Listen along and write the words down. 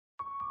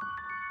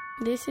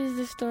This is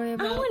the story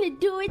about... I want to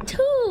do it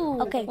too.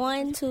 Okay,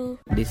 1, 2.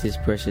 This is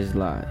Precious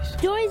Lives.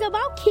 Stories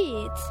about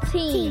kids.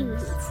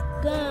 Teens.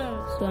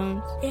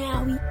 Guns.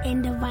 Yeah, we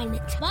end the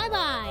violence.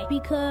 Bye-bye.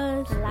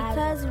 Because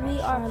we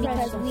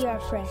are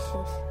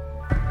precious.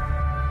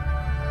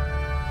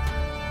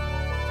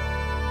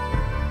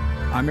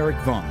 I'm Eric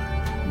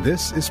Vaughn.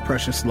 This is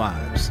Precious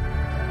Lives.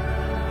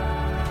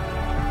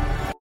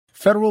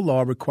 Federal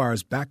law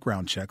requires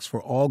background checks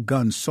for all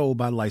guns sold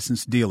by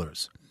licensed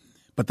dealers.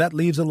 But that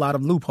leaves a lot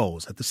of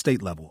loopholes at the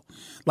state level,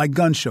 like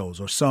gun shows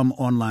or some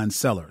online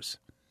sellers.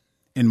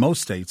 In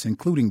most states,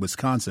 including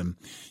Wisconsin,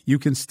 you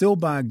can still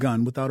buy a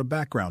gun without a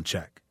background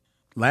check.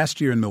 Last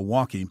year in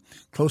Milwaukee,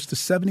 close to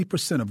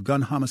 70% of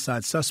gun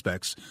homicide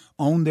suspects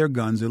owned their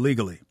guns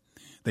illegally.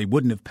 They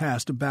wouldn't have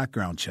passed a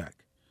background check.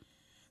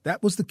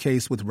 That was the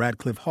case with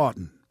Radcliffe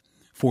Houghton.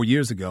 4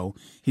 years ago,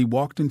 he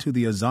walked into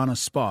the Azana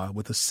Spa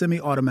with a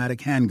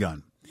semi-automatic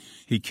handgun.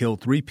 He killed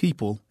 3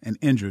 people and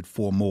injured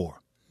 4 more.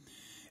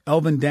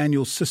 Elvin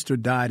Daniels' sister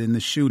died in the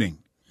shooting,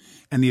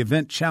 and the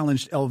event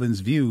challenged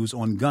Elvin's views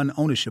on gun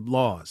ownership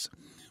laws.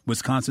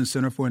 Wisconsin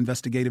Center for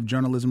Investigative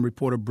Journalism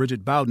reporter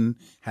Bridget Bowden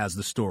has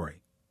the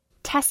story.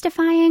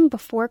 Testifying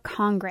before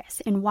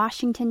Congress in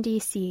Washington,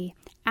 D.C.,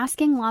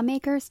 asking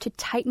lawmakers to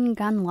tighten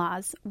gun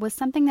laws was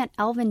something that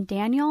Elvin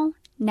Daniel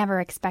never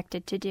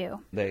expected to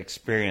do. The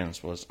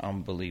experience was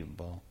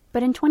unbelievable.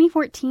 But in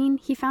 2014,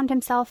 he found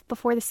himself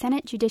before the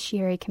Senate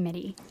Judiciary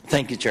Committee.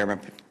 Thank you, Chairman.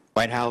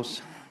 White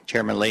House,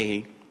 Chairman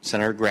Leahy,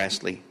 Senator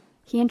Grassley.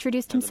 He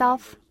introduced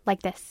himself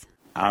like this.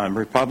 I'm a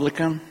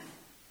Republican.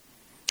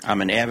 I'm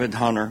an avid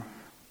hunter,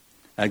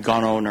 a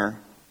gun owner,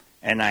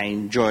 and I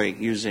enjoy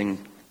using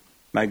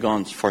my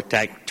guns for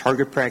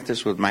target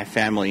practice with my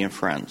family and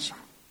friends.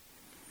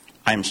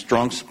 I'm a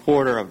strong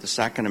supporter of the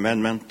Second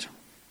Amendment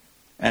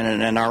and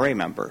an NRA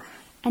member.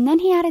 And then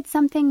he added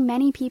something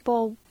many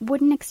people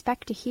wouldn't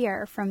expect to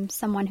hear from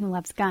someone who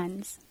loves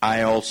guns.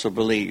 I also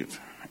believe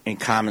in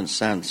common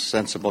sense,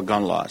 sensible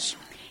gun laws.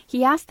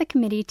 He asked the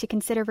committee to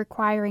consider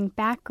requiring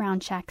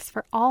background checks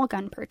for all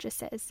gun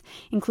purchases,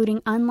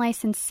 including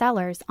unlicensed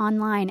sellers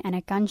online and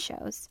at gun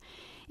shows.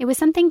 It was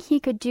something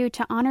he could do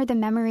to honor the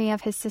memory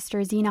of his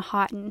sister Zena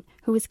Houghton,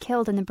 who was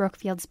killed in the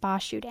Brookfield Spa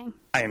shooting.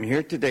 I am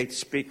here today to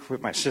speak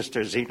with my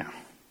sister Zena.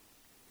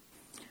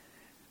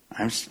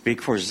 I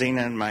speak for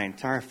Zena and my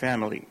entire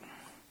family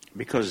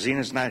because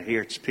Zena's not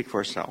here to speak for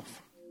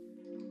herself.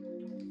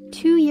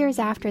 2 years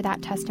after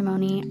that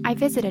testimony, I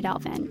visited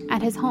Elvin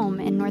at his home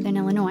in Northern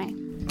Illinois.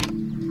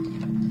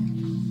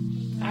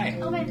 Hi.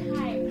 Elvin,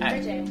 hi.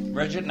 Bridget.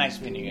 Bridget,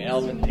 nice meeting you.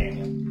 Elvin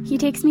Daniel. He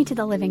takes me to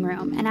the living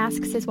room and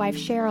asks his wife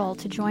Cheryl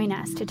to join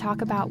us to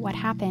talk about what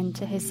happened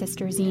to his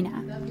sister Zena.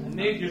 I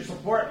need your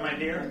support, my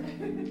dear.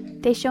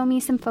 They show me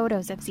some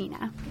photos of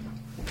Zena.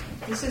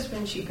 This is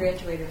when she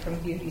graduated from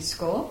beauty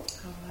school.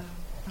 Oh,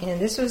 wow. And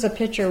this was a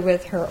picture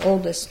with her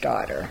oldest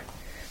daughter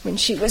when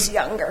she was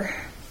younger.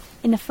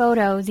 In the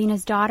photo,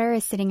 Zena's daughter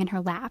is sitting in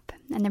her lap,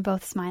 and they're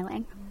both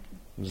smiling.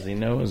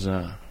 Zena was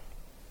a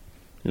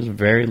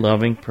very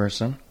loving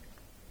person.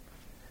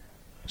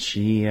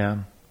 She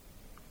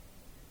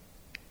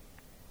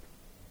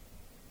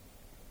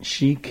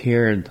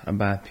cared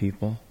about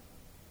people.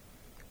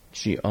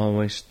 She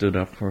always stood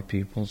up for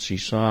people. She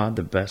saw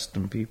the best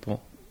in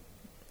people.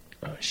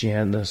 She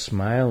had the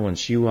smile when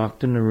she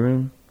walked in the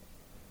room.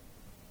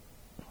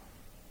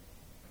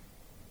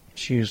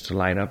 She used to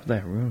light up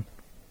that room.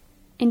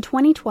 In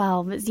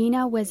 2012,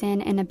 Zena was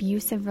in an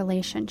abusive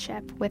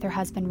relationship with her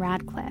husband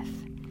Radcliffe.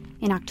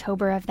 In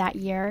October of that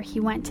year, he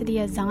went to the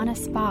Azana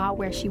Spa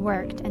where she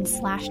worked and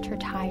slashed her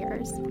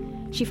tires.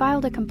 She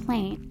filed a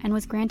complaint and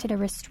was granted a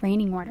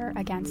restraining order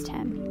against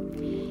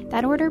him.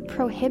 That order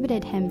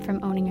prohibited him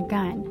from owning a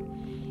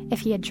gun.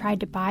 If he had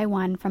tried to buy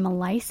one from a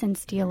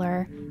licensed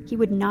dealer, he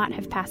would not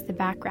have passed the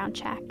background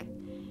check.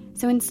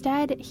 So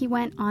instead, he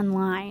went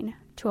online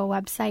to a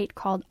website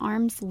called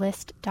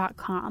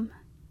armslist.com.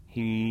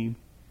 He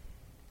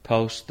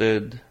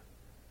posted,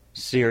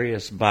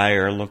 serious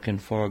buyer looking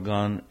for a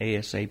gun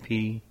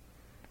ASAP,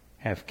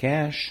 have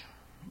cash.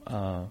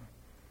 I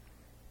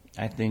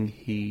think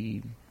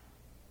he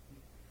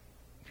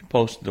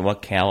posted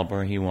what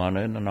caliber he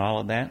wanted and all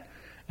of that.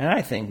 And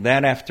I think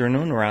that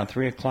afternoon around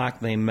 3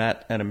 o'clock they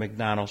met at a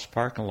McDonald's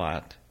parking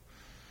lot.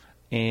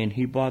 And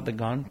he bought the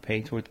gun,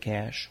 paid with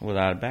cash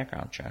without a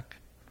background check.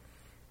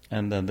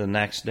 And then the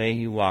next day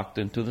he walked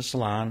into the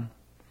salon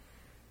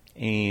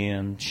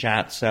and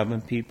shot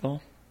 7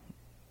 people,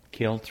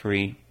 killed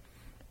 3,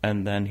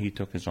 and then he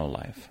took his own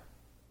life.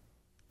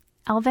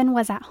 Elvin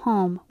was at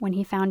home when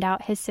he found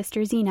out his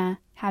sister Zena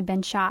had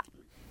been shot.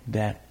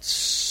 That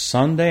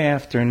Sunday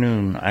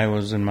afternoon, I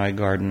was in my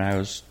garden. I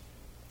was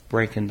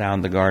breaking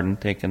down the garden,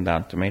 taking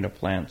down tomato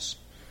plants.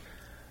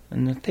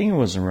 And the thing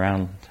was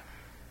around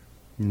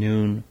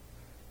noon.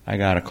 I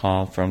got a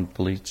call from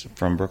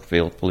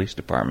Brookfield Police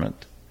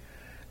Department.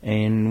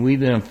 And we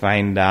didn't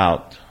find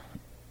out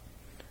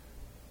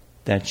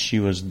that she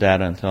was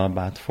dead until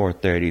about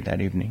 4:30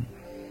 that evening.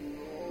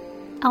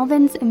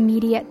 Elvin's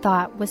immediate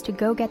thought was to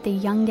go get the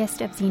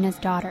youngest of Zena's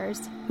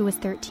daughters, who was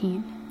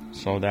 13.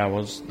 So that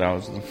was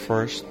the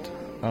first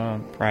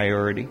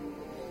priority.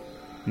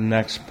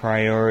 Next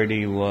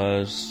priority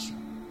was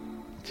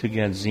to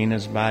get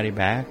Zena's body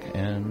back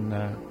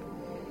and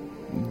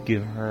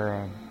give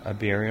her a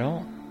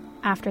burial.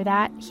 After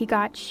that, he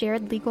got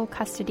shared legal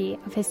custody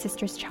of his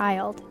sister's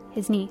child,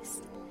 his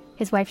niece.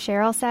 His wife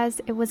Cheryl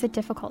says it was a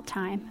difficult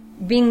time.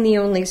 Being the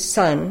only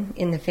son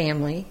in the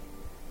family,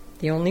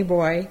 the only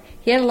boy,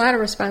 he had a lot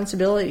of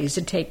responsibilities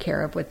to take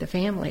care of with the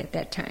family at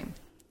that time.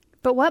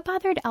 But what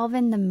bothered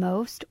Elvin the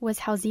most was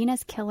how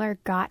Zena's killer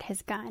got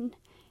his gun.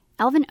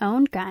 Elvin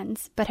owned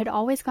guns, but had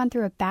always gone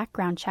through a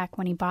background check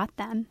when he bought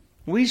them.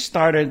 We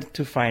started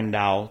to find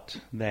out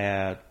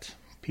that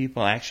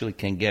people actually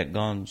can get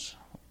guns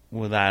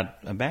without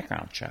a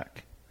background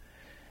check.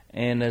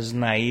 And as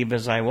naive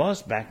as I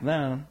was back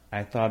then,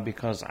 I thought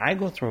because I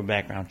go through a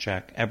background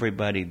check,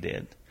 everybody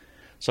did.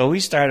 So we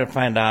started to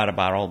find out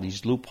about all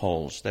these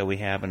loopholes that we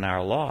have in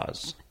our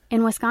laws.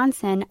 In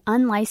Wisconsin,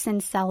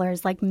 unlicensed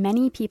sellers, like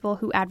many people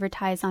who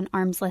advertise on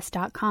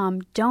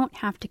armslist.com, don't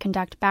have to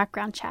conduct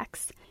background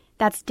checks.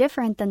 That's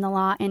different than the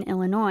law in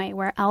Illinois,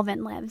 where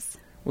Elvin lives.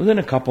 Within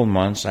a couple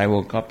months, I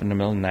woke up in the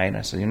middle of the night and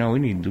I said, we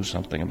need to do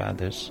something about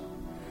this.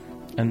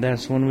 And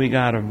that's when we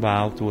got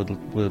involved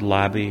with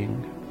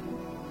lobbying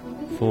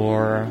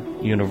for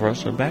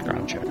universal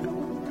background check.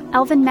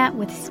 Elvin met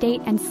with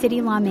state and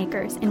city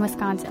lawmakers in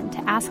Wisconsin to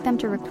ask them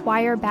to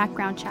require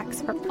background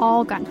checks for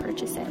all gun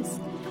purchases.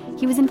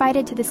 He was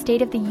invited to the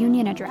State of the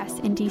Union address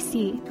in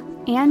D.C.,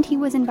 and he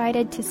was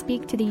invited to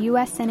speak to the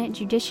U.S. Senate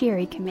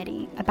Judiciary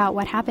Committee about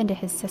what happened to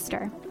his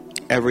sister.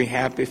 Every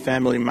happy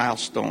family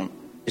milestone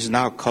is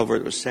now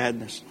covered with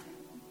sadness.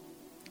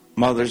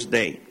 Mother's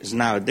Day is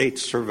now a day to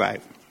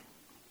survive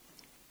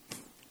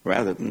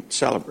rather than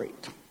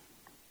celebrate.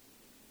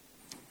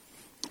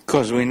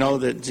 Because we know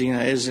that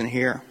Zena isn't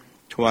here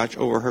to watch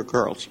over her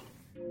girls.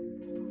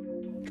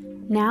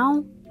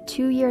 Now,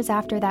 2 years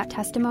after that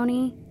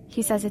testimony,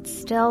 he says it's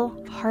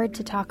still hard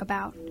to talk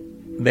about.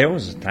 There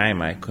was a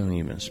time I couldn't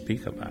even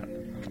speak about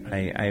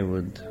it. I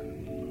would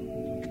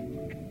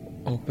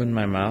open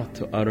my mouth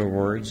to utter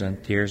words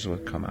and tears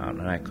would come out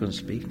and I couldn't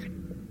speak.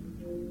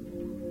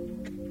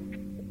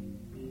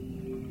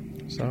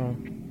 So,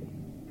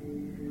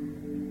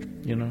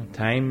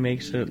 time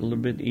makes it a little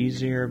bit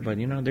easier, but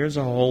there's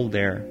a hole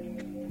there.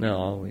 They'll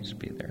always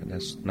be there.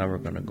 That's never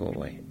going to go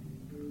away.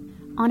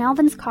 On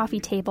Elvin's coffee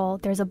table,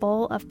 there's a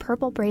bowl of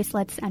purple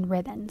bracelets and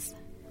ribbons.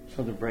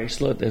 So the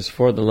bracelet is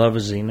for the love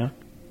of Zena.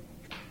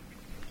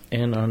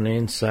 And on the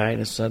inside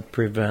it said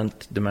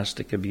prevent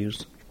domestic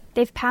abuse.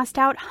 They've passed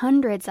out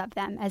hundreds of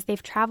them as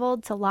they've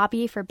traveled to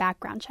lobby for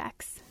background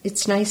checks.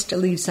 It's nice to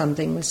leave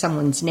something with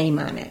someone's name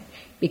on it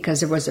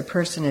because there was a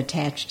person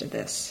attached to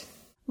this.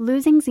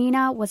 Losing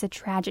Zena was a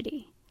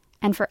tragedy.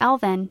 And for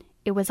Elvin,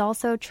 it was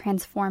also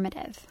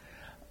transformative.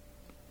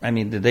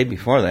 The day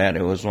before that,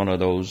 it was one of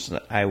those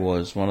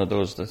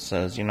that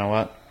says, you know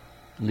what?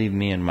 Leave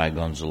me and my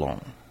guns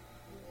alone.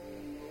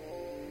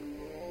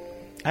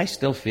 I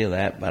still feel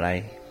that, but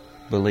I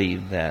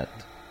believe that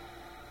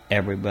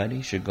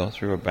everybody should go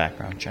through a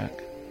background check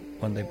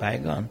when they buy a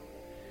gun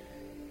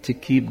to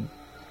keep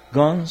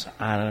guns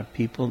out of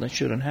people that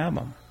shouldn't have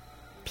them.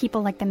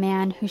 People like the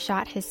man who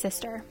shot his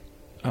sister.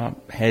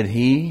 Had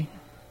he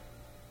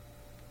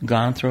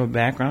gone through a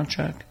background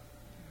check,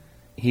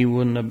 he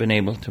wouldn't have been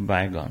able to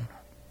buy a gun.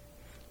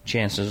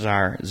 Chances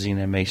are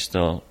Zena may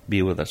still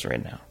be with us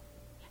right now.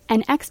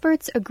 And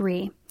experts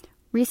agree.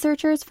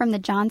 Researchers from the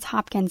Johns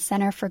Hopkins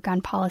Center for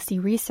Gun Policy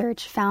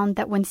Research found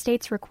that when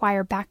states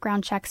require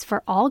background checks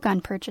for all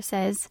gun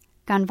purchases,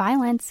 gun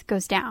violence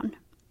goes down.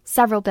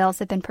 Several bills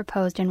have been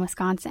proposed in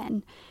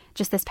Wisconsin.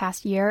 Just this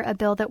past year, a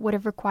bill that would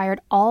have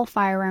required all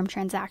firearm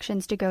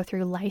transactions to go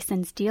through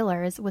licensed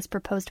dealers was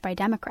proposed by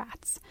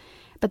Democrats.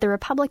 But the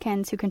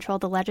Republicans who control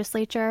the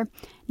legislature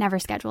never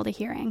scheduled a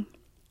hearing.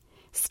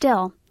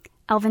 Still,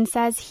 Elvin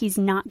says he's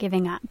not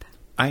giving up.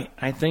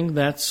 I think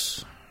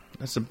that's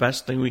the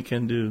best thing we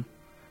can do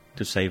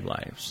to save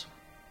lives.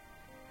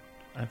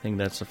 I think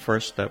that's the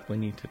first step we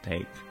need to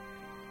take.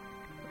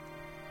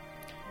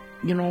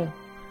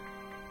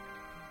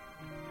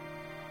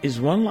 Is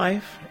one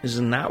life, is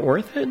it not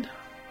worth it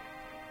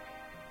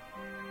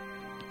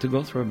to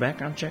go through a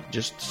background check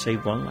just to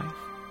save one life?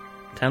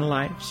 10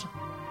 lives?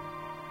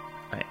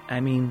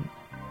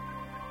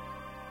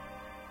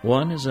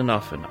 One is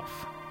enough.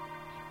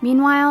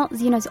 Meanwhile,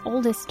 Zena's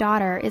oldest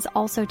daughter is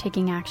also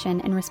taking action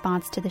in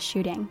response to the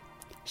shooting.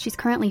 She's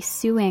currently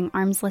suing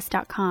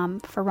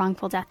armslist.com for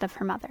wrongful death of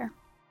her mother.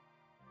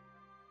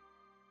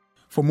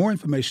 For more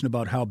information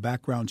about how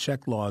background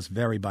check laws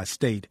vary by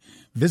state,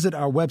 visit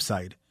our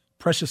website,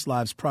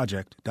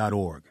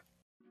 PreciousLivesProject.org.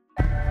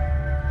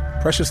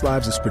 Precious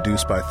Lives is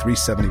produced by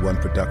 371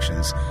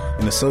 Productions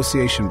in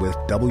association with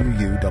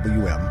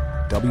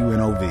WUWM,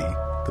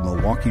 WNOV, the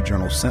Milwaukee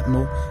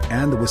Journal-Sentinel,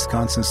 and the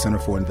Wisconsin Center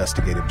for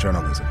Investigative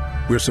Journalism.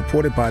 We're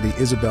supported by the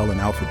Isabel and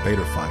Alfred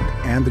Bader Fund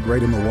and the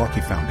Greater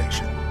Milwaukee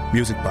Foundation.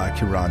 Music by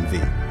Kiran V.